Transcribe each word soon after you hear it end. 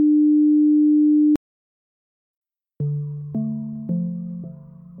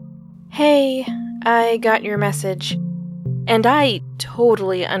Hey, I got your message, and I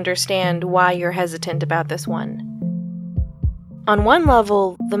totally understand why you're hesitant about this one. On one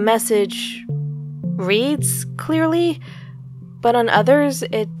level, the message reads clearly, but on others,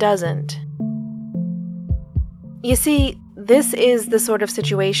 it doesn't. You see, this is the sort of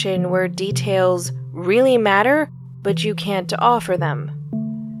situation where details really matter, but you can't offer them.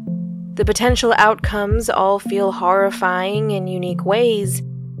 The potential outcomes all feel horrifying in unique ways,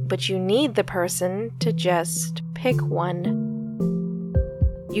 but you need the person to just pick one.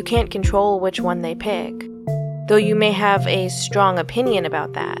 You can't control which one they pick, though you may have a strong opinion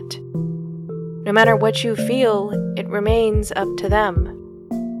about that. No matter what you feel, it remains up to them.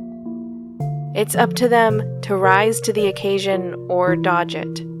 It's up to them to rise to the occasion or dodge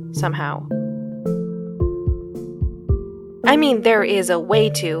it, somehow. I mean, there is a way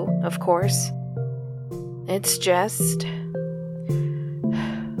to, of course. It's just...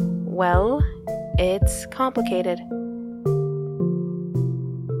 well, it's complicated.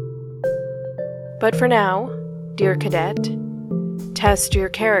 But for now, dear cadet, test your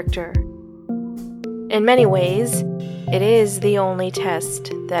character. In many ways, it is the only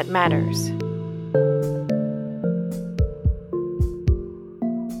test that matters.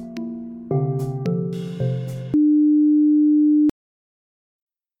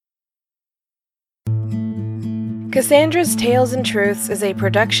 Cassandra's Tales and Truths is a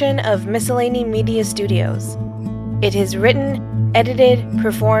production of Miscellany Media Studios. It is written, edited,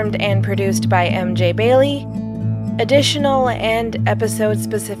 performed, and produced by MJ Bailey. Additional and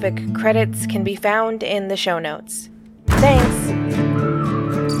episode-specific credits can be found in the show notes. Thanks!